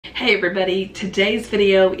Hey everybody, today's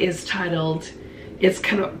video is titled, it's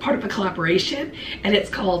kind of part of a collaboration, and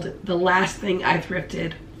it's called The Last Thing I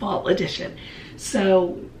Thrifted Fall Edition.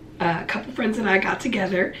 So a couple friends and I got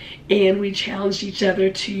together and we challenged each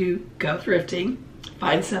other to go thrifting,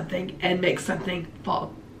 find something, and make something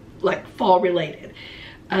fall related.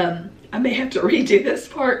 I may have to redo this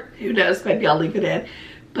part, who knows, maybe I'll leave it in.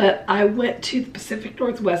 But I went to the Pacific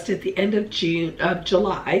Northwest at the end of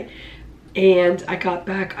July, and I got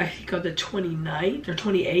back, I think, on the 29th or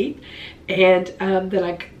 28th, and then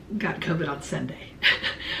I got COVID on Sunday.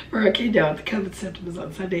 Or I came down with the COVID symptoms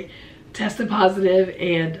on Sunday, tested positive,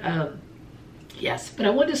 and yes, but I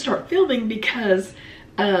wanted to start filming because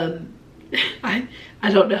I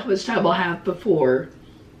don't know how much time I'll have before,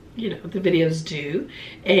 you know, the videos due,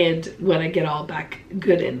 and when I get all back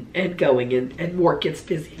good and going and work gets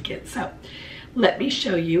busy again. So let me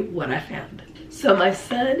show you what I found. So my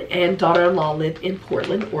son and daughter-in-law live in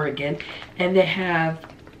Portland, Oregon, and they have,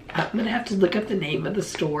 I'm gonna have to look up the name of the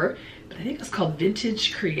store, but I think it's called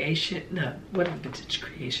Vintage Creation, no, what are Vintage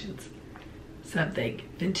Creations? Something,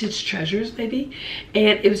 Vintage Treasures maybe?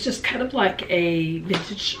 And it was just kind of like a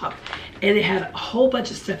vintage shop, and it had a whole bunch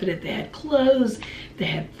of stuff in it. They had clothes, they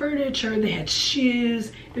had furniture, they had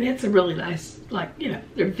shoes, and they had some really nice, like, you know,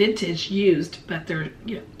 they're vintage used, but they're,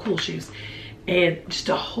 you know, cool shoes. And just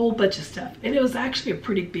a whole bunch of stuff. And it was actually a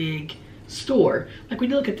pretty big store. Like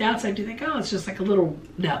when you look at the outside, you think, oh, it's just like a little,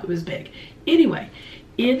 no, it was big. Anyway,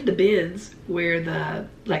 in the bins where the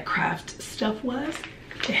like craft stuff was,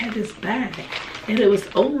 they had this bag, and it was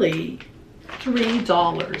only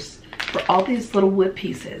 $3 for all these little wood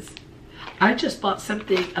pieces. I just bought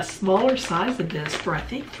something, a smaller size of this for I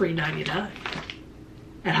think $3.99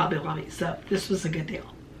 at Hobby Lobby. So this was a good deal.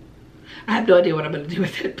 I have no idea what I'm going to do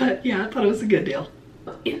with it, but yeah, I thought it was a good deal.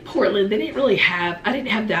 In Portland, they didn't really have, I didn't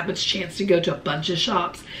have that much chance to go to a bunch of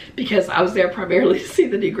shops because I was there primarily to see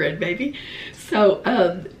the new grandbaby. So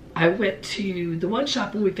I went to the one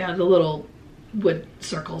shop and we found the little wood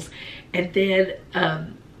circles. And then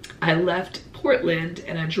I left Portland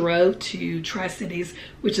and I drove to Tri-Cities,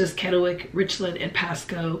 which is Kennewick, Richland, and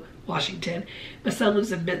Pasco, Washington. My son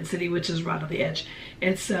lives in Benton City, which is right on the edge.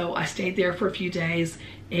 And so I stayed there for a few days,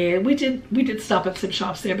 and we did stop at some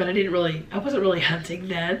shops there, but I wasn't really hunting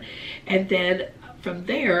then. And then from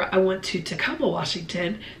there, I went to Tacoma,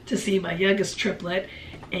 Washington to see my youngest triplet,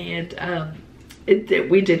 and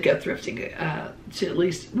we did go thrifting to at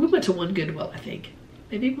least, we went to one Goodwill, I think.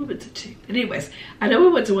 Maybe we went to two. But anyways, I know we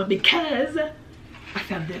went to one because I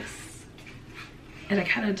found this. And I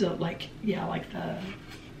kind of don't like, yeah, I like the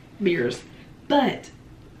mirrors, but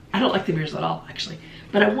I don't like the mirrors at all, actually.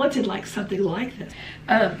 But I wanted like something like this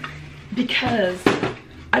because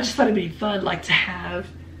I just thought it'd be fun, like to have.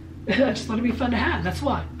 I just thought it'd be fun to have. That's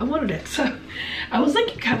why I wanted it. So I was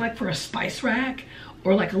looking kind of like for a spice rack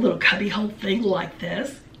or like a little cubby hole thing like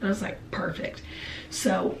this. And I was like, perfect.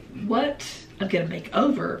 So what I'm gonna make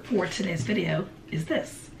over for today's video is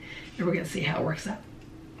this, and we're gonna see how it works out.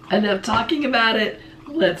 Enough talking about it.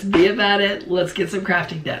 Let's be about it. Let's get some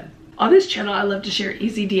crafting done. On this channel, I love to share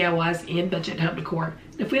easy DIYs and budget home decor.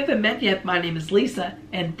 If we haven't met yet, my name is Lisa,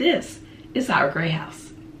 and this is our gray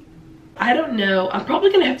house. I don't know, I'm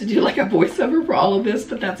probably gonna have to do like a voiceover for all of this,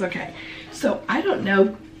 but that's okay. So I don't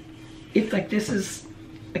know if like this is,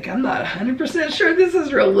 like I'm not 100% sure this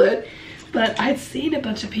is real wood, but I'd seen a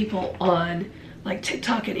bunch of people on like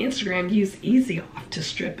TikTok and Instagram use Easy Off to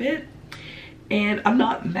strip it. And I'm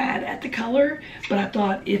not mad at the color, but I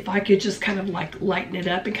thought if I could just kind of like lighten it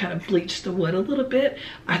up and kind of bleach the wood a little bit,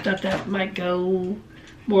 I thought that might go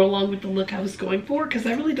more along with the look I was going for, because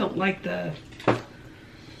I really don't like I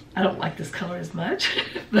don't like this color as much.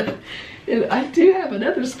 But I do have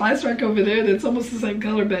another spice rack over there that's almost the same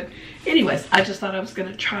color, but anyways, I just thought I was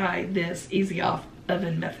gonna try this Easy Off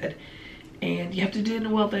oven method. And you have to do it in a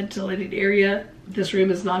well-ventilated area. This room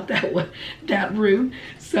is not that room,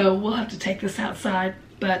 so we'll have to take this outside,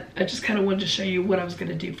 but I just kind of wanted to show you what I was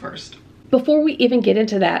gonna do first. Before we even get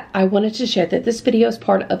into that, I wanted to share that this video is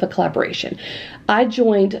part of a collaboration. I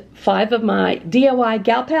joined 5 of my DIY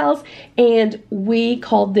gal pals, and we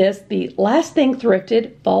called this the Last Thing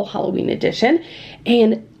Thrifted Fall Halloween Edition.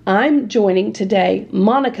 And I'm joining today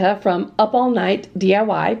Monica from Up All Night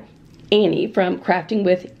DIY, Annie from Crafting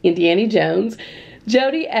with Indiana Jones,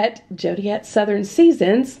 Jody at Southern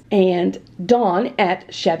Seasons, and Dawn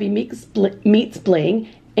at Shabby Meets Bling,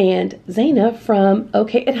 and Zaina from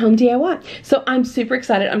OK at Home DIY. So I'm super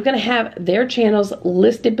excited. I'm going to have their channels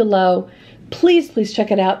listed below. Please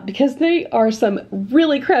check it out because they are some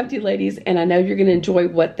really crafty ladies, and I know you're going to enjoy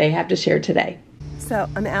what they have to share today. So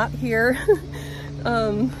I'm out here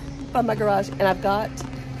by my garage, and I've got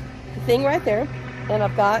the thing right there, and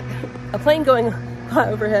I've got a plane going high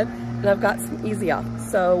overhead, and I've got some Easy Off.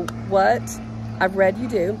 So what I've read you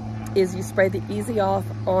do is you spray the Easy Off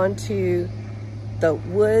onto the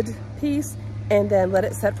wood piece and then let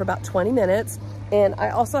it set for about 20 minutes. And I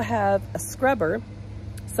also have a scrubber,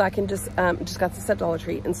 so I can just got this at Dollar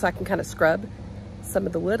Tree, and so I can kind of scrub some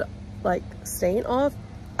of the wood like stain off.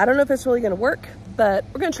 I don't know if it's really gonna work, but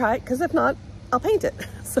we're gonna try it, because if not, I'll paint it.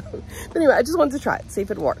 So but anyway, I just wanted to try it, see if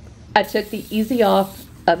it worked. I took the Easy Off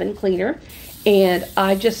oven cleaner and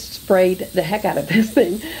I just sprayed the heck out of this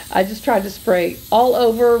thing. I just tried to spray all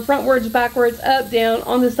over, frontwards, backwards, up, down,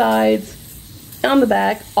 on the sides, on the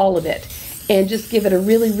back, all of it, and just give it a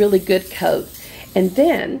really, really good coat. And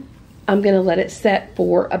then I'm gonna let it set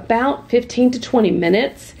for about 15 to 20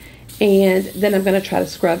 minutes, and then I'm gonna try to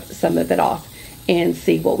scrub some of it off and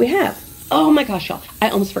see what we have. Oh my gosh, y'all, I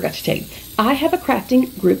almost forgot to tell you. I have a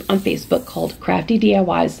crafting group on Facebook called Crafty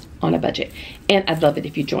DIYs on a Budget, and I'd love it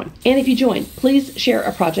if you join. And if you join, please share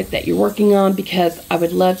a project that you're working on, because I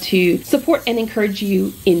would love to support and encourage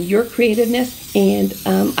you in your creativeness, and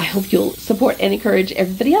I hope you'll support and encourage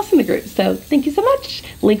everybody else in the group. So thank you so much.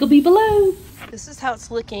 Link will be below. This is how it's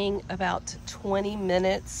looking about 20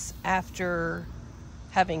 minutes after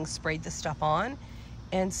having sprayed the stuff on.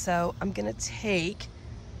 And so I'm gonna take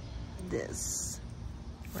this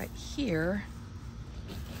right here.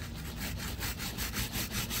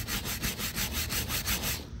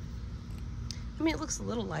 I mean, it looks a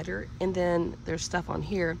little lighter, and then there's stuff on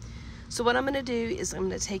here. So what I'm gonna do is I'm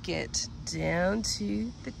gonna take it down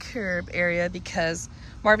to the curb area, because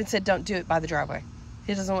Marvin said don't do it by the driveway.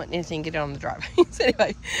 He doesn't want anything to get on the driveway. So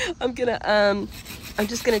anyway, I'm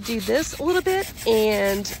just gonna do this a little bit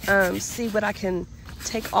and see what I can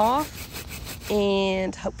take off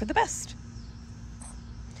and hope for the best.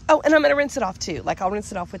 Oh, and I'm gonna rinse it off too. Like, I'll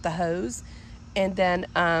rinse it off with the hose, and then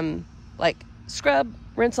like scrub,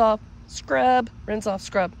 rinse off, scrub, rinse off,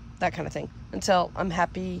 scrub, that kind of thing, until I'm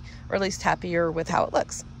happy, or at least happier with how it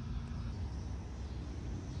looks.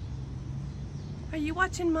 Are you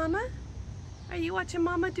watching Mama? Are you watching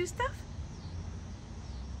Mama do stuff?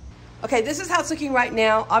 Okay, this is how it's looking right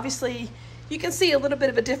now. Obviously, you can see a little bit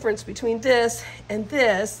of a difference between this and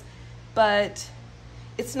this, but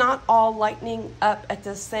it's not all lightening up at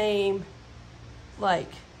the same like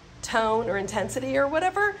tone or intensity or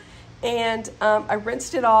whatever. And I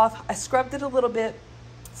rinsed it off. I scrubbed it a little bit.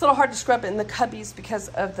 It's a little hard to scrub it in the cubbies because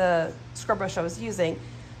of the scrub brush I was using.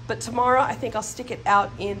 But tomorrow, I think I'll stick it out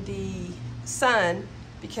in the sun,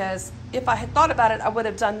 because if I had thought about it, I would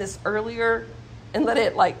have done this earlier and let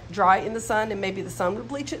it like dry in the sun, and maybe the sun would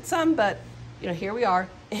bleach it some, but you know, here we are,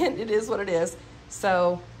 and it is what it is.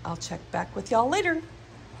 So I'll check back with y'all later.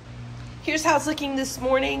 Here's how it's looking this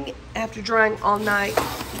morning after drying all night.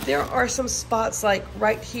 There are some spots like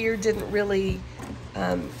right here didn't really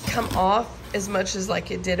come off as much as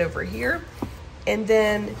like it did over here. And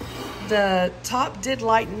then the top did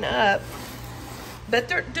lighten up, but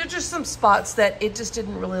there are just some spots that it just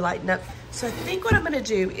didn't really lighten up. So I think what I'm gonna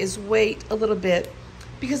do is wait a little bit,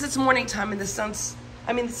 because it's morning time and the sun's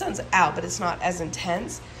out, but it's not as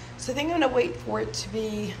intense. So I think I'm gonna wait for it to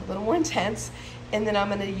be a little more intense, and then I'm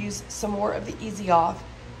gonna use some more of the Easy Off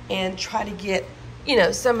and try to get, you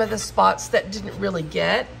know, some of the spots that didn't really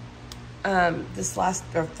get this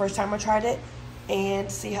first time I tried it, and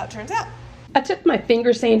see how it turns out. I took my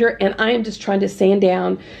finger sander and I am just trying to sand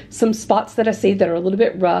down some spots that I see that are a little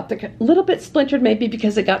bit rough, a little bit splintered, maybe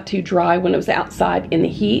because it got too dry when it was outside in the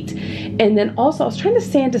heat. And then also I was trying to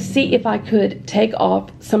sand to see if I could take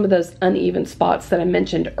off some of those uneven spots that I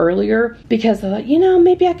mentioned earlier, because I thought, you know,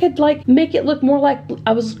 maybe I could like make it look more like,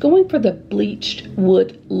 I was going for the bleached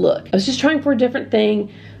wood look. I was just trying for a different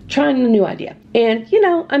thing, trying a new idea. And you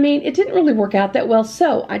know, I mean, it didn't really work out that well,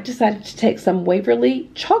 so I decided to take some Waverly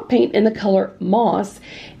chalk paint in the color Moss,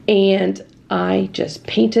 and I just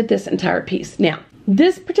painted this entire piece. Now,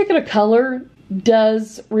 this particular color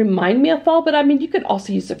does remind me of fall, but I mean, you could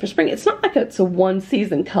also use it for spring. It's not like it's a one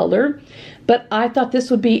season color, but I thought this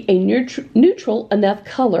would be a neutral enough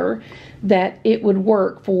color that it would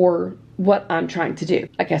work for what I'm trying to do.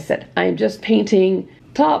 Like I said, I am just painting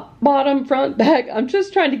top, bottom, front, back. I'm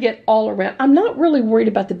just trying to get all around. I'm not really worried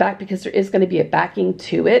about the back, because there is going to be a backing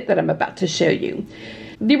to it that I'm about to show you.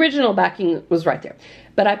 The original backing was right there,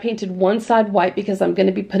 but I painted one side white because I'm going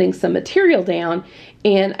to be putting some material down,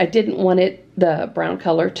 and I didn't want the brown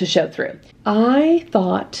color to show through. I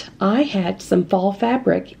thought I had some fall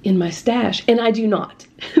fabric in my stash, and I do not.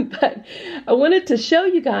 But I wanted to show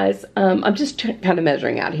you guys, I'm just kind of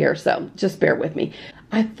measuring out here, so just bear with me.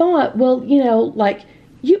 I thought, well, you know, like,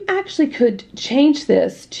 you actually could change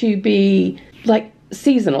this to be like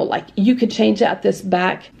seasonal. Like you could change out this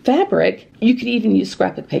back fabric. You could even use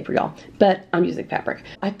scrapbook paper, y'all, but I'm using fabric.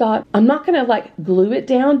 I thought I'm not gonna like glue it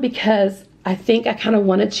down because I think I kind of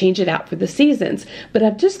want to change it out for the seasons, but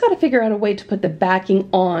I've just got to figure out a way to put the backing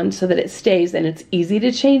on so that it stays and it's easy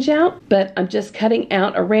to change out. But I'm just cutting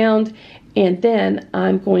out around, and then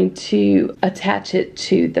I'm going to attach it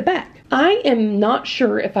to the back. I am not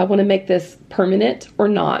sure if I want to make this permanent or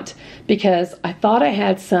not, because I thought I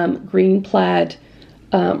had some green plaid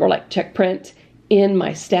or like check print in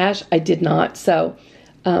my stash. I did not, so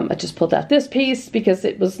I just pulled out this piece because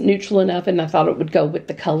it was neutral enough and I thought it would go with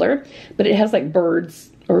the color, but it has like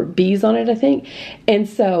birds or bees on it, I think. And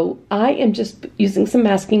so I am just using some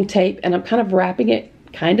masking tape and I'm kind of wrapping it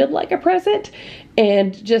kind of like a present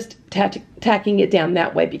and just tacking it down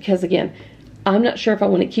that way, because again, I'm not sure if I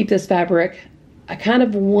want to keep this fabric. I kind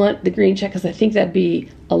of want the green check because I think that'd be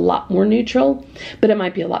a lot more neutral, but it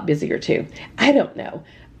might be a lot busier too. I don't know.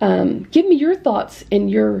 Give me your thoughts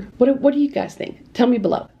and what do you guys think? Tell me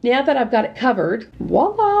below. Now that I've got it covered,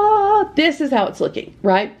 voila, this is how it's looking,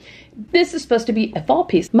 right? This is supposed to be a fall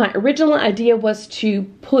piece. My original idea was to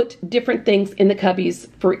put different things in the cubbies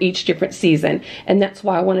for each different season, and that's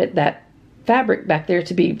why I wanted that fabric back there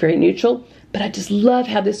to be very neutral, but I just love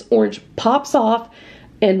how this orange pops off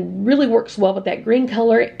and really works well with that green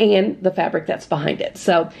color and the fabric that's behind it.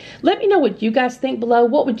 So let me know what you guys think below.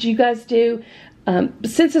 What would you guys do?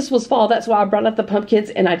 Since this was fall, that's why I brought up the pumpkins,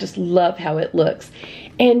 and I just love how it looks.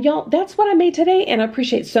 And y'all, that's what I made today, and I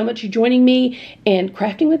appreciate so much you joining me and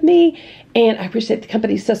crafting with me, and I appreciate the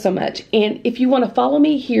company so much. And if you want to follow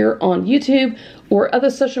me here on YouTube or other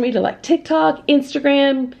social media like TikTok,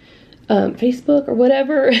 Instagram, Facebook, or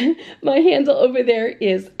whatever, my handle over there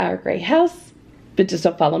is Our Gray House, but just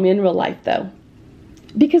don't follow me in real life though,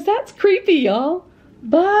 because that's creepy, y'all.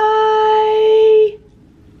 Bye.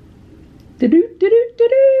 Do do do do do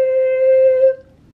do.